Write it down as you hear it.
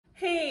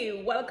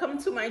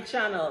welcome to my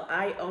channel.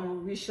 I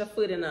am Risha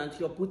Ferdinand,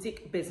 your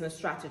boutique business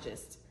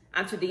strategist.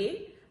 And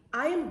today,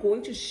 I am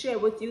going to share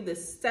with you the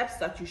steps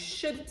that you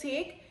should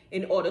take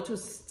in order to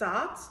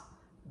start,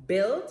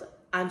 build,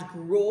 and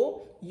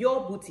grow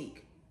your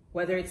boutique,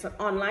 whether it's an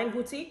online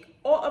boutique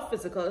or a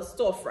physical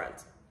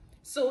storefront.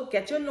 So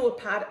get your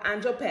notepad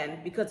and your pen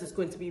because it's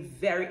going to be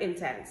very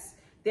intense.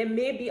 There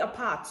may be a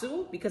part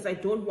 2 because I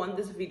don't want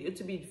this video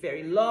to be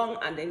very long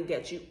and then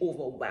get you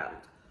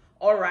overwhelmed.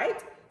 All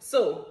right,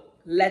 so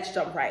let's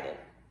jump right in.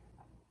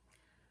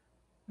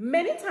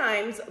 Many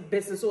times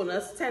business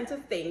owners tend to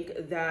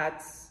think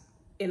that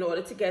in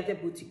order to get their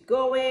boutique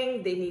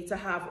going, they need to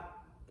have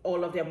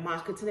all of their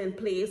marketing in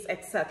place,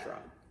 etc.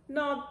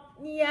 Now,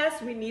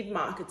 yes, we need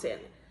marketing,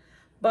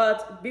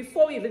 but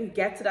before we even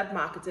get to that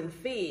marketing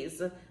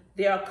phase,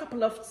 there are a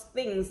couple of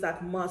things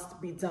that must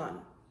be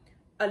done.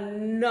 A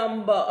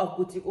number of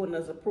boutique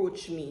owners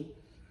approach me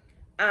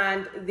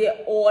and they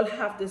all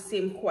have the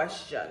same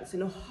questions.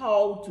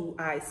 How do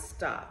I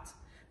start?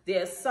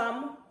 There are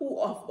some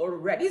who have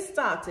already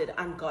started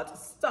and got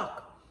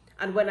stuck.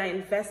 And when I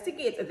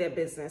investigate their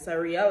business, I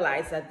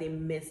realize that they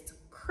missed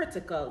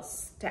critical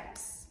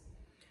steps.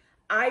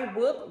 I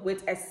work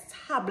with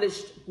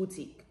established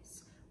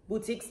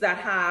boutiques that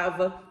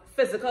have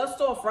physical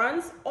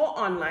storefronts or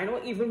online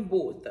or even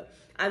both.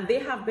 And they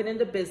have been in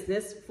the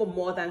business for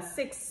more than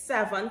 6,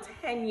 7,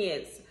 10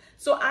 years.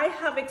 So I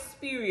have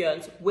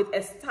experience with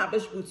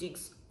established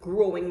boutiques,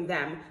 growing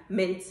them,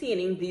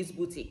 maintaining these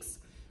boutiques.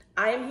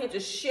 I am here to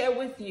share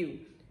with you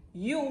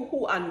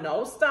who are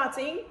now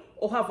starting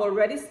or have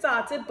already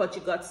started, but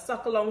you got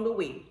stuck along the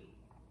way,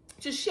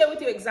 to share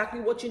with you exactly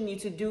what you need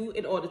to do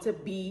in order to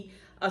be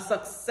a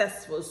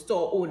successful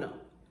store owner.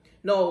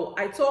 Now,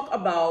 I talk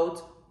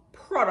about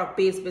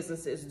product-based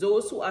businesses,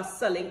 those who are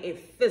selling a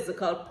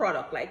physical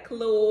product like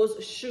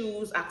clothes,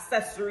 shoes,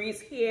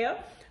 accessories,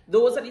 hair.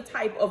 Those are the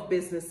type of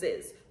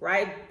businesses,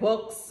 right?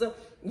 Books,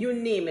 you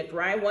name it,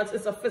 right? Once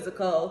it's a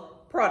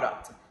physical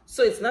product.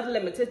 So it's not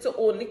limited to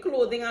only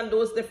clothing and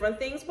those different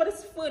things, but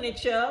it's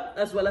furniture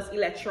as well as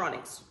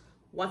electronics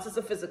once it's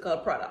a physical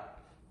product.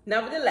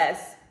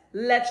 Nevertheless,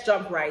 let's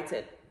jump right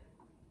in.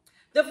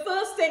 The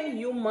first thing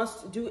you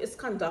must do is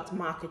conduct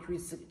market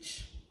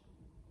research.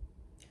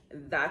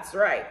 That's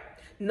right.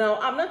 Now,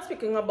 I'm not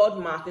speaking about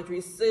market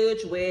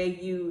research where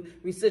you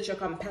research your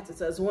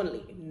competitors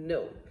only.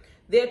 No.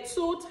 There are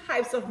 2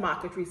 types of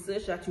market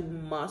research that you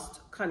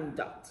must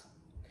conduct.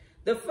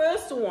 The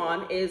first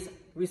one is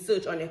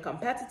research on your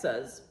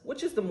competitors,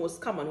 which is the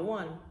most common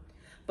one,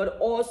 but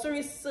also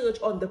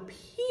research on the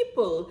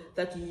people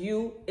that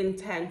you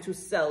intend to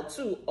sell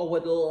to or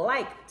would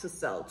like to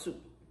sell to.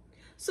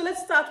 So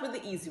let's start with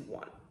the easy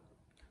one.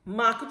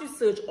 Market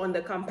research on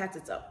the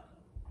competitor.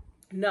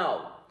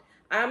 Now,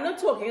 I'm not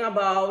talking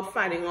about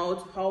finding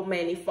out how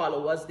many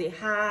followers they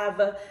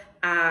have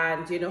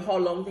and how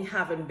long they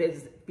have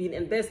been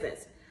in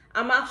business.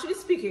 I'm actually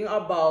speaking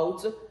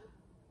about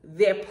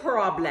their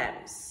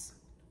problems.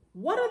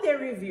 What are their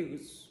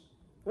reviews?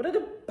 What are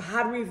the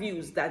bad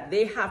reviews that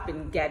they have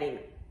been getting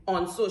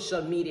on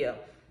social media,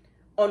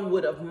 on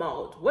word of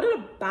mouth? What are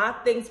the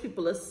bad things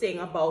people are saying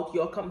about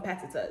your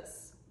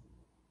competitors?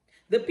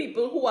 The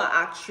people who are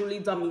actually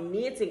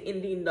dominating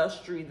in the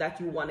industry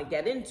that you want to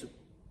get into.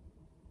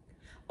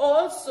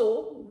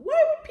 Also,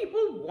 why would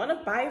people want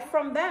to buy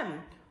from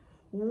them?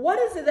 What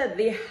is it that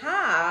they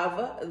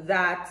have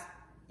that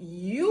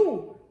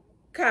you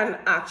can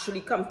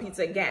actually compete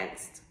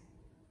against?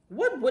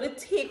 What would it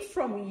take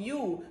from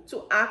you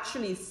to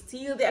actually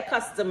steal their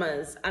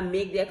customers and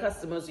make their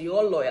customers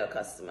your loyal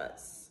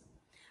customers?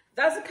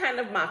 That's the kind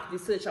of market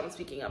research I'm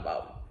speaking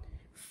about.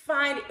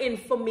 Find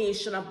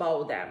information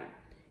about them.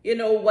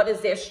 What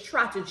is their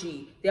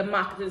strategy, their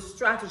marketing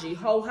strategy?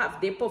 How have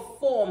they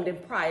performed in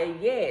prior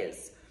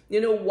years?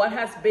 What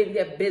has been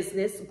their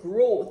business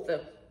growth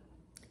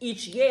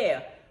each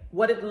year?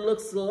 What it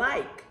looks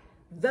like?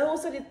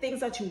 Those are the things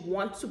that you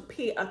want to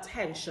pay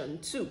attention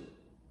to.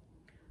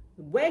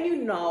 When you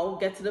now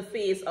get to the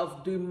phase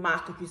of doing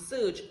market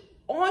research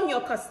on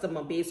your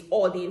customer base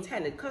or the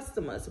intended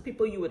customers, the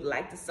people you would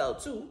like to sell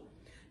to,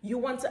 you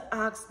want to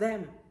ask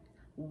them,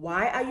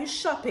 why are you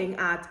shopping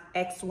at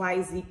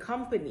XYZ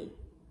company?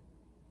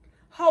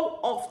 How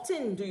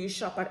often do you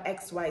shop at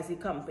XYZ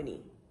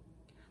company?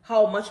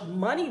 How much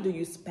money do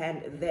you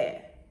spend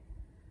there?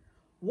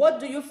 What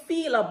do you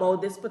feel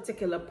about this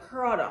particular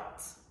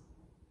product?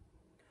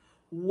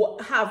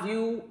 Have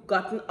you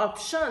gotten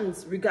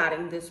options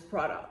regarding this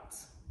product?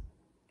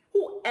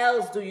 Who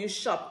else do you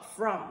shop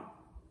from?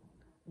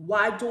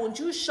 Why don't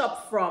you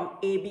shop from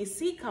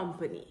ABC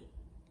company?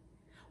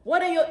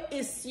 What are your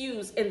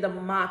issues in the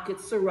market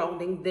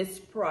surrounding this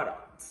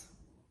product?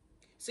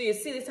 So you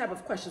see the type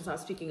of questions I'm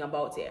speaking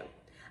about here.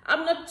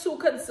 I'm not too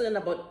concerned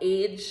about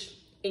age,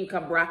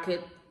 income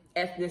bracket,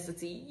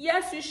 ethnicity.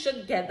 Yes, you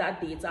should get that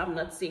data. I'm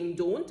not saying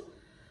don't.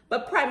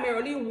 But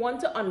primarily, you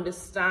want to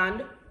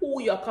understand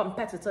who your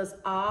competitors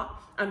are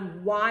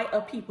and why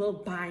are people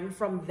buying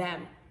from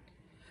them.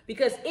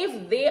 Because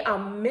if they are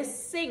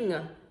missing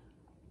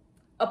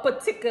a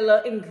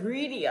particular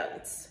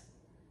ingredient,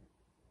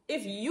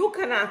 If you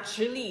can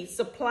actually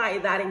supply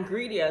that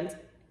ingredient,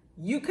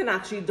 you can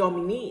actually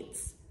dominate.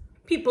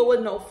 People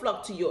will now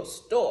flock to your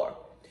store.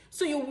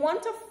 So you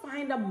want to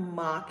find a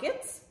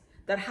market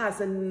that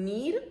has a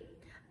need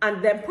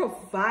and then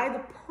provide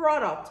the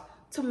product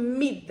to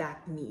meet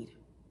that need.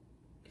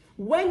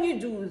 When you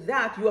do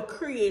that, you are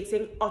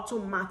creating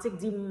automatic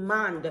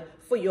demand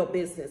for your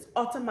business,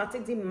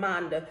 automatic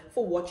demand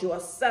for what you are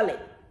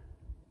selling.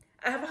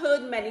 I have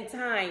heard many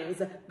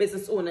times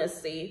business owners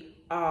say,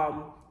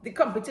 the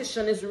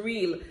competition is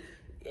real.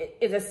 It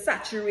is a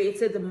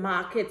saturated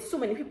market. So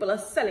many people are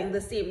selling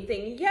the same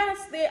thing. Yes,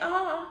 they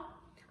are.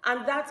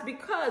 And that's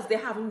because they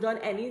haven't done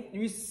any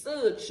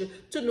research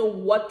to know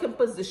what can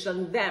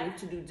position them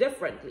to do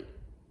differently.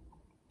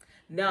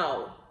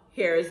 Now,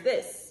 here's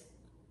this.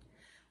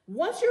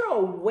 Once you're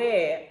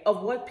aware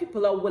of what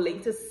people are willing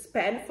to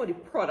spend for the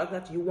product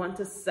that you want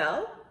to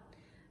sell,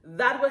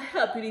 that will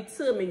help you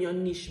determine your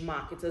niche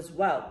market as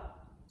well.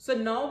 So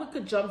now we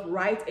could jump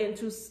right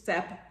into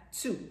step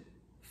 2,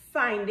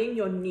 finding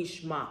your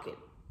niche market.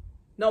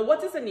 Now,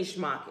 what is a niche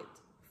market?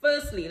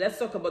 Firstly, let's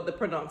talk about the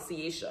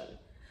pronunciation.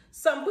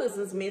 Some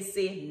persons may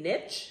say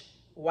niche,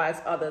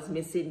 whilst others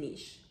may say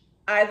niche.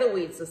 Either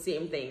way, it's the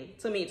same thing.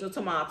 Tomato,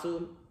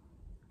 tomato,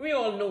 we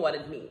all know what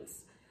it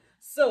means.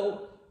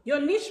 So your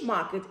niche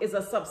market is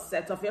a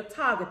subset of your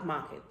target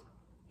market.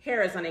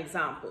 Here is an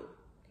example.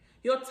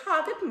 Your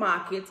target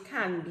market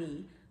can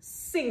be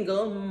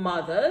single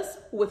mothers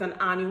with an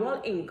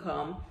annual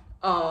income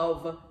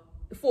of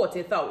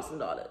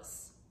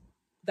 $40,000.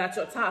 That's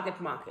your target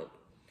market.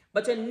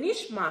 But your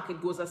niche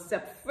market goes a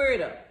step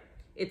further.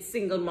 It's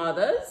single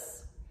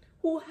mothers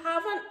who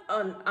have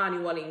an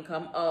annual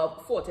income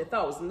of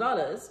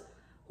 $40,000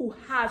 who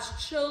has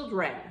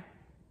children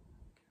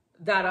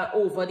that are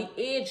over the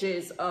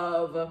ages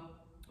of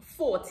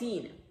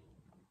 14.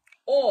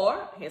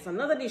 Or, here's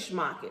another niche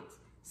market.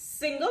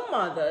 Single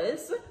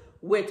mothers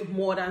with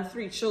more than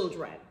 3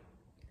 children.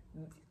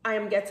 I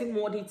am getting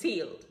more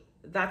detailed.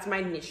 That's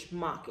my niche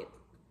market,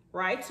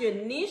 right? So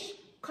your niche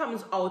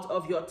comes out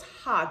of your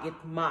target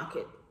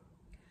market.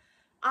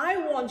 I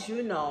want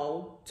you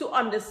now to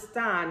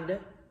understand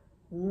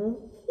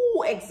who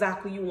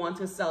exactly you want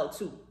to sell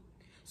to.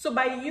 So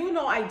by you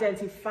now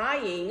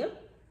identifying,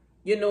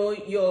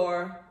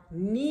 your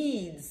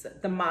needs,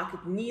 the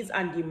market needs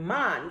and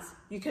demands,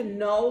 you can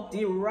now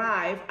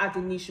derive at the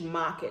niche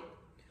market.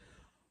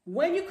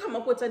 When you come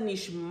up with a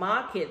niche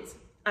market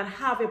and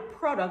have a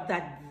product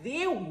that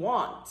they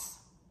want,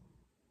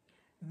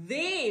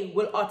 they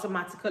will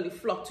automatically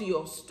flock to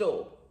your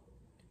store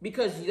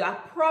because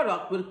that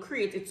product will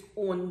create its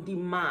own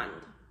demand.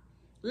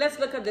 Let's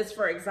look at this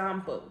for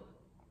example.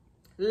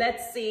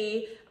 Let's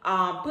say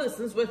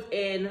persons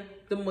within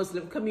the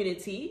Muslim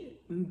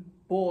community,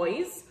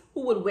 boys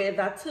who would wear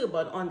that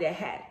turban on their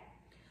head.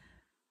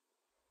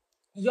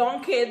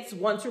 Young kids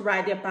want to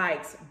ride their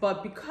bikes,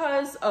 but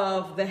because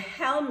of the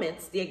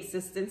helmets, the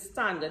existing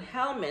standard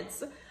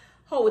helmets,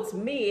 how it's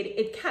made,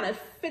 it cannot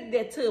fit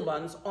their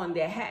turbans on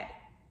their head.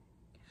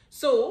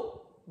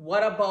 So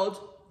what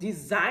about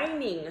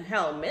designing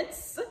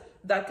helmets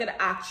that could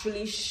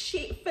actually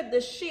fit the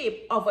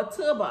shape of a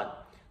turban?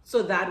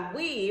 So that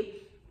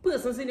way,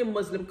 persons in the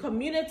Muslim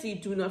community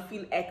do not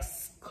feel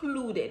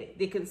excluded.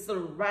 They can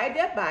still ride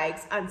their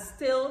bikes and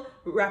still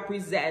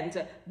represent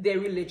their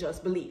religious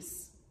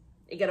beliefs.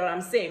 You get what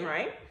I'm saying,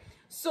 right?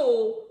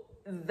 So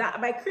that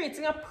by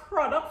creating a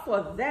product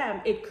for them,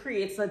 it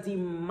creates a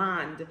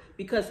demand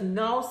because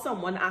now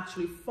someone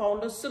actually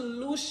found a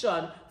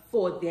solution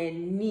for their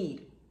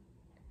need.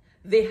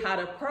 They had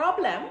a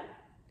problem,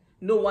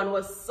 no one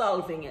was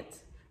solving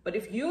it. But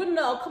if you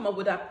now come up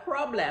with a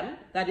problem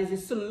that is a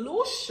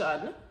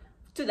solution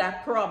to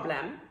that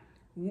problem,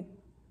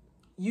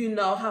 you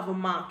now have a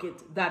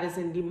market that is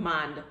in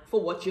demand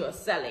for what you're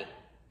selling.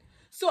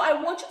 So I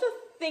want you to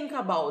think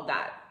about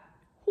that.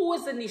 Who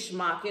is the niche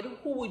market?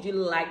 Who would you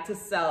like to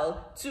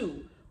sell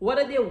to? What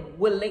are they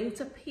willing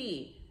to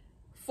pay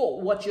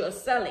for what you're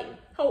selling?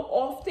 How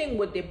often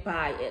would they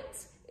buy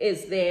it?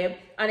 Is there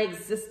an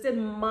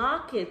existing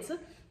market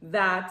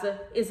that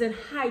is in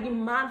high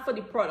demand for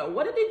the product?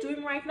 What are they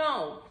doing right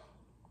now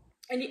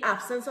in the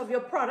absence of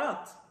your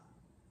product?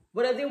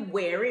 What are they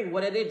wearing?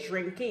 What are they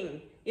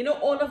drinking?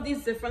 All of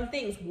these different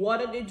things.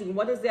 What are they doing?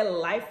 What does their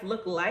life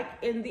look like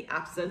in the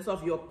absence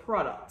of your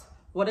product?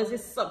 What is a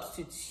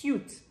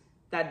substitute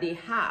that they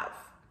have?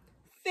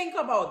 Think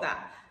about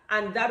that.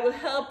 And that will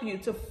help you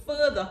to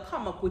further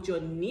come up with your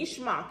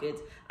niche market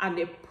and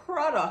the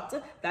product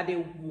that they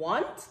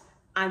want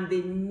and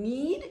they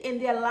need in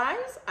their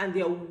lives and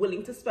they are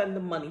willing to spend the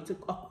money to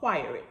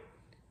acquire it.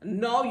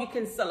 Now you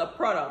can sell a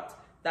product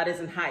that is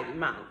in high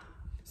demand.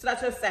 So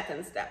that's your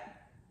second step.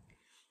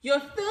 Your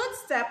third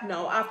step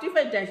now, after you've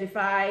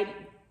identified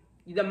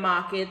the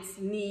market's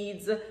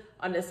needs,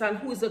 understand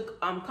who's the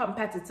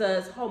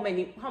competitors, how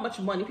much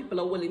money people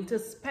are willing to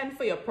spend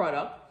for your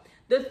product.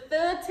 The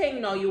third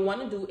thing now you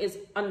want to do is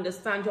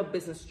understand your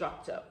business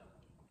structure.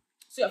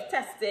 So you've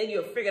tested,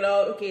 you've figured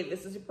out, okay,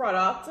 this is your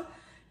product.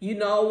 You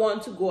now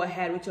want to go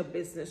ahead with your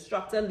business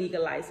structure,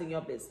 legalizing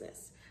your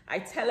business. I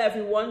tell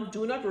everyone,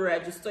 do not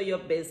register your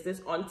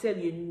business until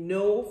you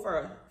know for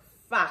a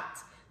fact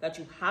that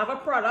you have a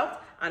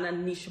product and a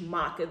niche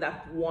market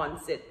that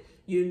wants it.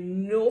 You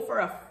know for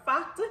a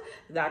fact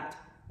that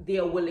they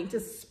are willing to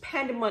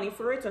spend money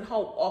for it and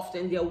how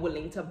often they are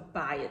willing to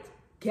buy it.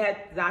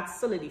 Get that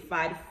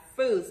solidified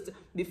first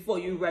before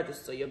you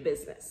register your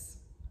business.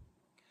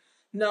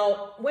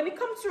 Now, when it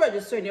comes to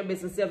registering your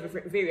business, there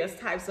are various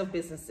types of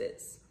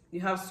businesses.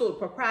 You have sole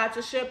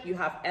proprietorship, you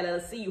have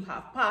LLC, you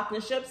have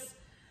partnerships.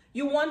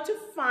 You want to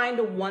find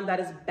the one that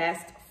is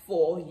best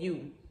for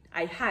you.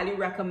 I highly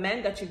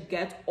recommend that you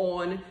get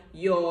on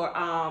your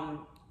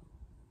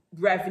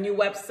revenue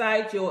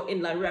website, your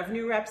inland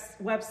revenue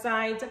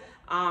website,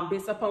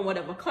 based upon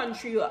whatever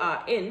country you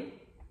are in.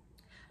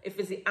 If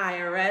it's the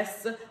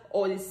IRS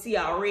or the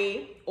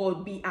CRA or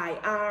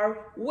BIR,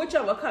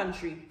 whichever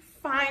country,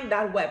 find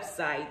that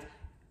website,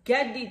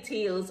 get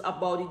details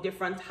about the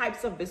different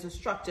types of business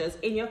structures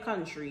in your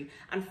country,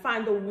 and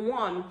find the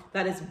one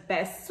that is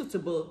best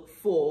suitable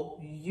for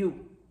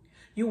you.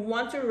 You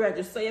want to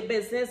register your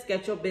business,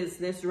 get your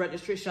business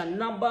registration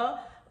number,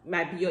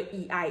 might be your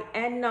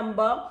EIN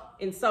number.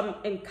 In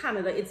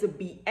Canada, it's a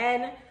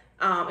BN.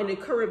 In the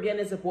Caribbean,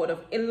 it's a Board of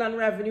Inland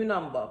Revenue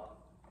number.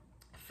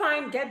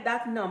 Get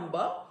that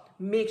number,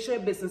 make sure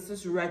your business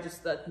is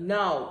registered.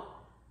 Now,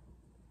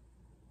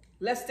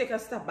 let's take a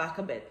step back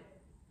a bit.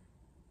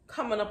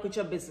 Coming up with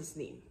your business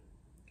name.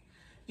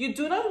 You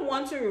do not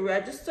want to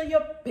register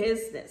your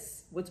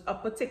business with a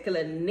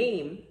particular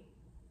name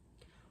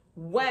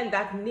when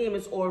that name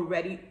is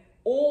already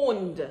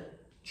owned,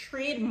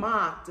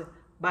 trademarked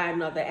by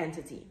another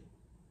entity.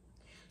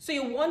 So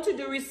you want to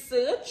do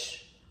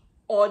research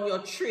on your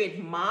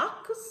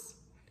trademarks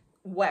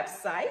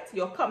website,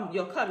 your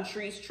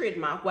country's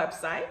trademark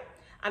website,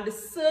 and to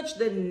search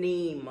the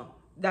name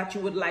that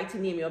you would like to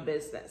name your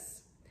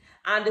business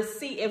and to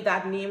see if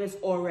that name is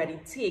already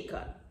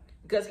taken.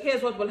 Because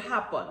here's what will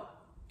happen.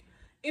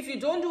 If you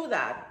don't do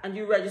that and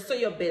you register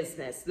your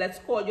business, let's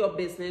call your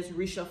business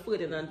Risha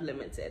Ferdinand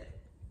Limited,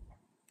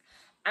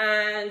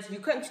 and you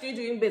continue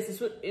doing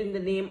business in the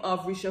name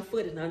of Risha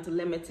Ferdinand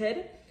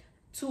Limited,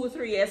 2 or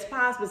 3 years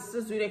pass, business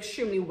is doing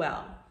extremely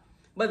well.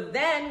 But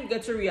then you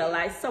get to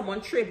realize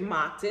someone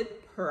trademarked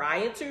it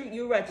prior to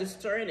you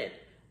registering it.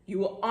 You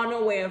were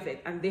unaware of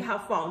it and they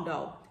have found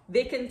out.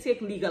 They can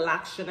take legal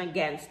action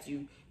against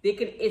you. They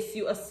can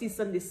issue a cease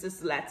and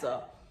desist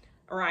letter,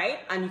 right?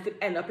 And you could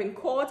end up in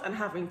court and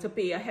having to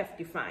pay a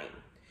hefty fine.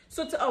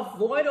 So to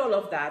avoid all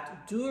of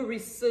that, do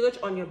research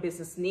on your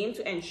business name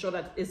to ensure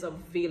that it is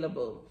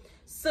available.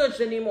 Search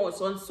the name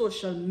also on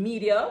social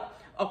media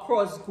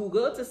across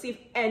Google to see if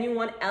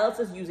anyone else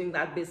is using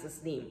that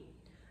business name.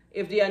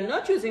 If they are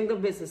not using the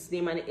business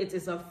name and it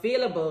is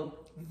available,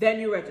 then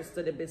you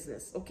register the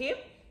business, okay?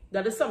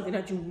 That is something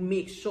that you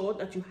make sure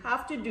that you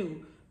have to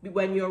do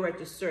when you're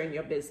registering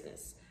your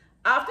business.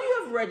 After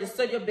you have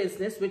registered your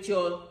business with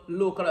your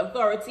local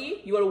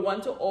authority, you will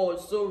want to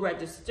also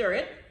register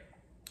it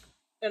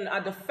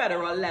at the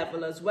federal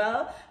level as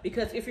well,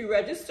 because if you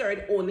register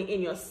it only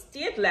in your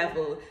state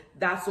level,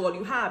 that's all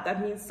you have.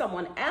 That means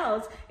someone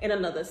else in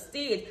another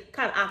state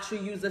can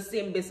actually use the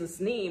same business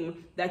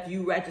name that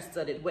you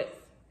registered it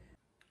with.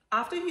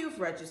 After you've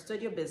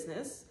registered your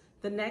business,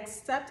 the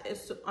next step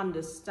is to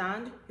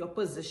understand your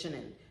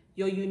positioning,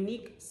 your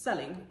unique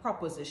selling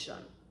proposition.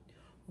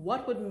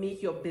 What would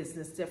make your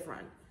business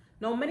different?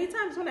 Now, many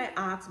times when I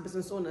ask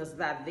business owners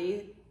that,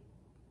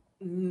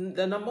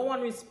 the number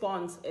one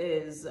response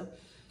is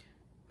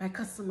my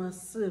customer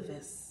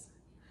service.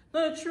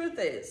 Now, the truth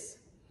is,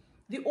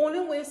 the only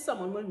way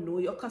someone will know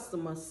your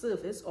customer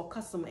service or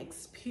customer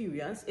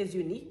experience is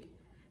unique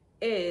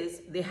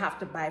is they have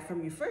to buy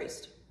from you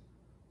first.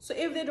 So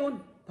if they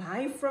don't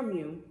buy from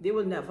you, they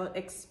will never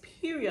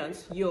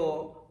experience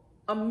your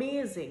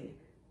amazing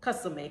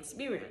customer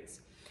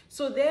experience.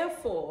 So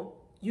therefore,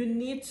 you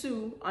need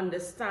to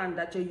understand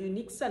that your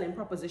unique selling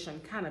proposition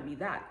cannot be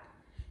that.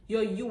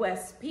 Your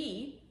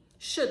USP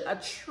should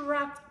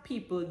attract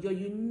people, your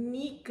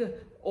unique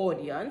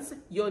audience,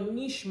 your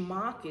niche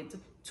market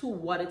to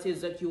what it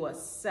is that you are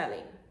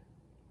selling.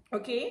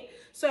 Okay?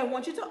 So I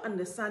want you to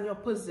understand your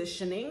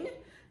positioning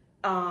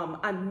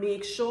and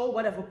make sure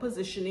whatever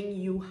positioning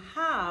you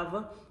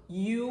have,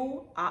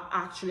 you are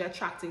actually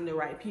attracting the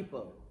right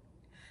people.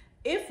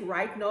 If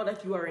right now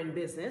that you are in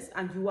business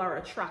and you are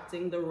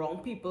attracting the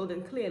wrong people,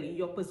 then clearly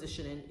your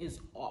positioning is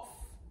off.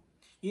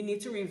 You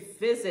need to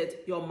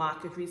revisit your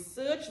market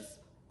research,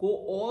 go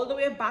all the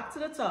way back to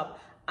the top,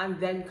 and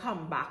then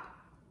come back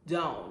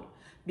down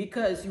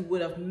because you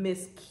would have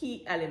missed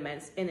key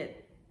elements in it.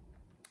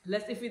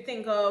 If you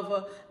think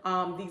of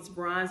these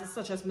brands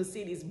such as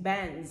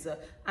Mercedes-Benz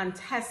and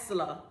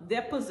Tesla,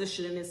 their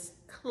positioning is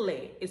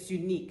clear, it's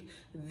unique.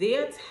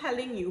 They're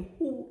telling you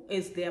who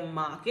is their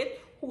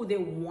market, who they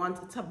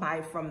want to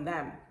buy from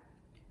them.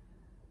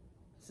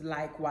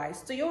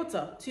 Likewise,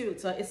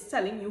 Toyota is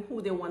telling you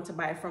who they want to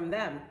buy from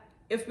them.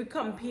 If we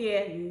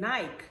compare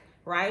Nike,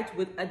 right,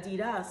 with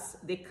Adidas,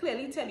 they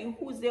clearly tell you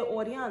who's their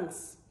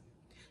audience.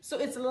 So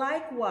it's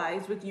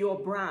likewise with your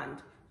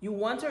brand. You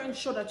want to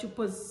ensure that you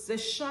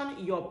position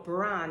your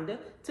brand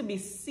to be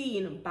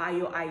seen by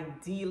your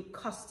ideal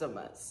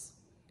customers.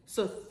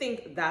 So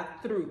think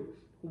that through.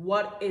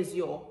 What is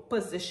your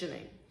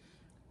positioning?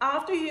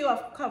 After you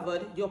have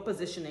covered your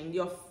positioning,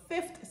 your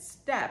fifth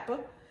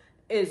step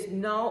is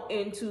now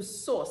into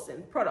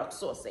sourcing, product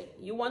sourcing.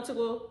 You want to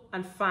go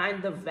and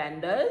find the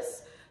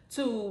vendors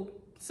to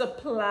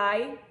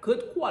supply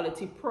good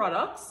quality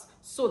products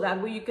so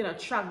that way you can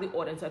attract the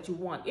audience that you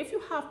want. If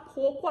you have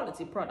poor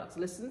quality products,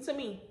 listen to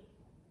me,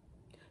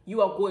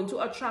 you are going to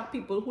attract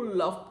people who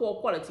love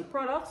poor quality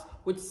products,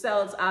 which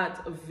sells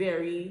at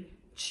very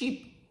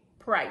cheap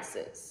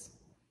prices.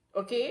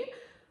 Okay?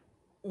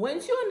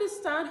 Once you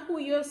understand who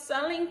you're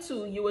selling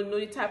to, you will know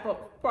the type of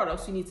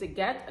products you need to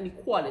get and the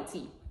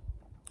quality.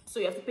 So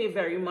you have to pay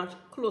very much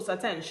close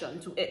attention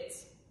to it.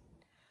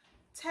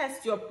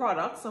 Test your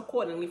products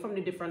accordingly from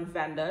the different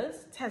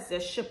vendors. Test their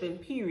shipping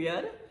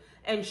period.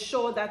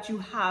 Ensure that you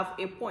have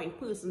a point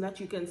person that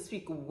you can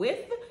speak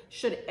with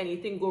should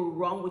anything go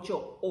wrong with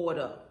your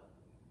order.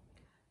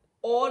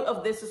 All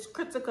of this is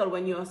critical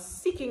when you're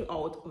seeking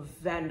out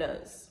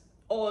vendors.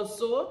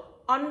 Also,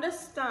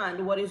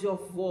 understand what is your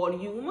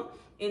volume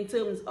in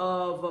terms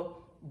of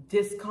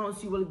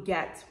discounts you will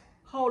get.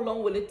 How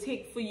long will it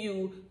take for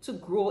you to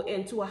grow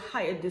into a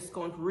higher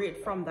discount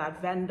rate from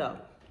that vendor?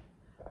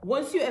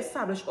 Once you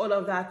establish all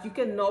of that, you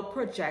can now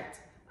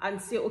project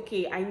and say,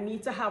 okay, I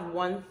need to have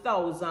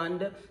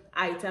 1,000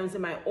 items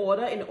in my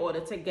order in order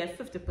to get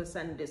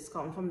 50%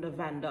 discount from the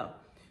vendor.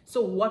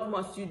 So what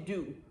must you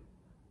do?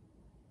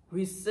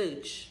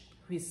 Research,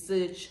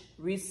 research,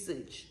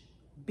 research.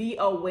 Be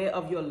aware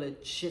of your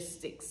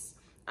logistics.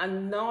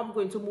 And now I'm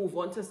going to move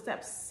on to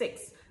step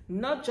 6.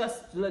 Not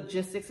just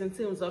logistics in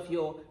terms of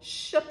your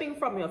shipping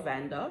from your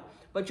vendor,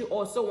 but you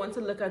also want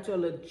to look at your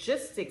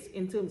logistics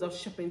in terms of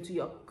shipping to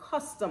your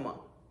customer.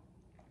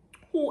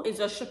 Who is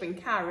your shipping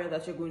carrier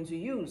that you're going to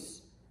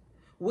use?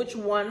 Which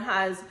one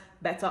has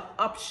better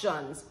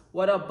options?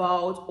 What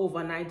about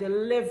overnight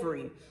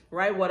delivery,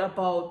 right? What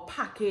about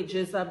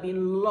packages that have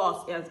been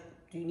lost?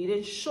 Do you need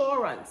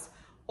insurance?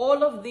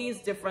 All of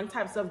these different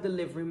types of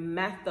delivery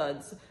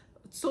methods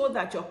so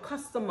that your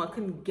customer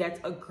can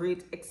get a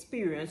great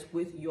experience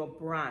with your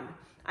brand.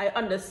 I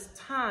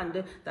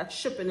understand that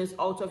shipping is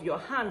out of your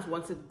hands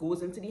once it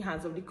goes into the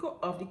hands of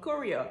the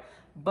courier,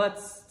 but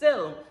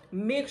still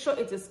make sure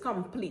it is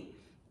complete.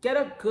 Get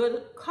a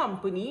good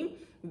company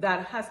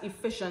that has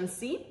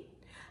efficiency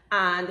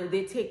and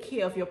they take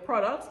care of your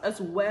products as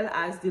well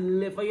as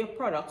deliver your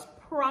products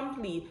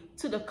promptly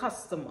to the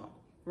customer,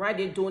 right?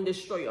 They don't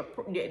destroy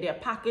their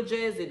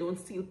packages, they don't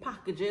steal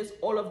packages,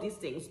 all of these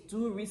things.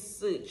 Do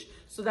research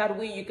so that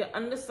way you can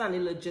understand the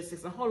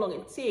logistics and how long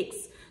it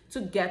takes to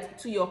get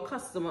to your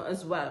customer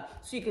as well.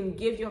 So you can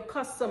give your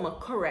customer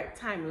correct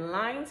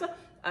timelines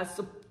as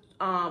to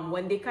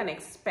when they can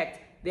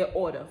expect their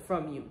order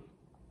from you.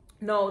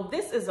 Now,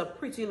 this is a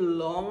pretty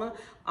long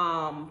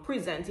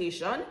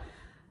presentation.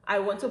 I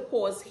want to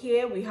pause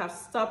here. We have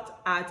stopped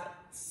at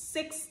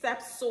 6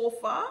 steps so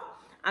far,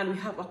 and we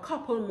have a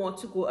couple more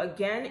to go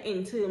again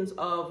in terms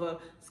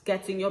of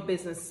getting your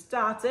business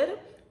started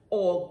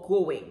or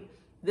going.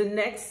 The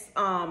next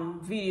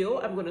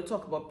video, I'm going to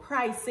talk about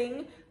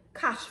pricing,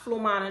 cash flow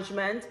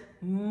management,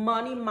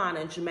 money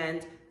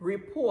management,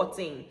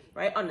 reporting,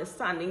 right?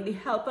 Understanding the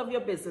health of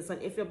your business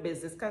and if your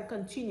business can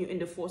continue in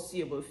the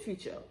foreseeable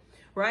future,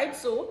 right?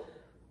 So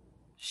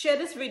share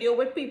this video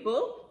with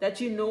people that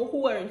you know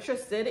who are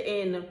interested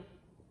in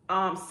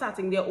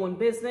starting their own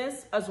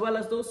business, as well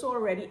as those who are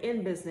already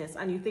in business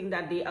and you think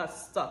that they are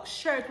stuck.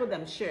 Share it with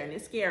them. Sharing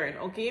is caring,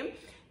 okay?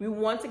 We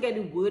want to get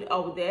the word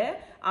out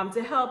there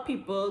to help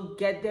people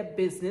get their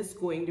business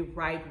going the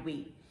right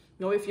way.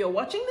 Now, if you're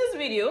watching this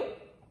video,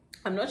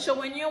 I'm not sure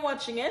when you're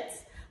watching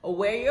it or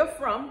where you're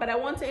from, but I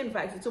want to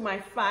invite you to my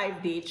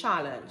 5-day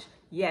challenge.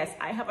 Yes,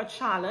 I have a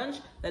challenge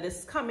that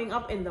is coming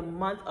up in the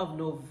month of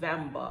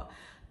November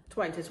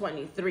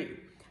 2023.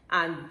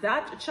 And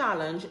that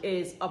challenge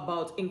is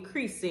about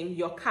increasing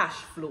your cash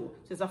flow.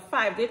 So it's a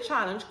 5-day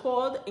challenge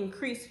called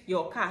Increase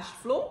Your Cash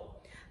Flow.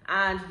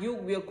 And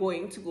we are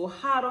going to go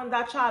hard on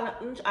that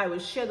challenge. I will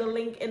share the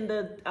link in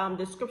the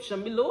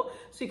description below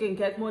so you can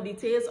get more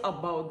details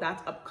about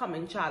that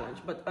upcoming challenge.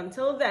 But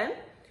until then,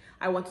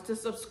 I want you to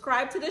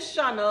subscribe to this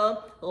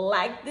channel,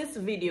 like this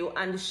video,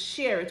 and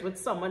share it with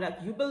someone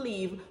that you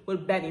believe will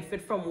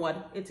benefit from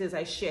what it is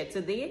I shared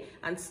today.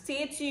 And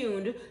stay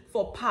tuned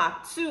for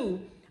part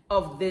 2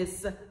 of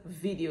this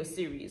video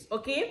series.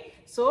 Okay,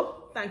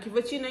 so thank you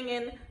for tuning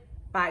in.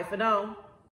 Bye for now.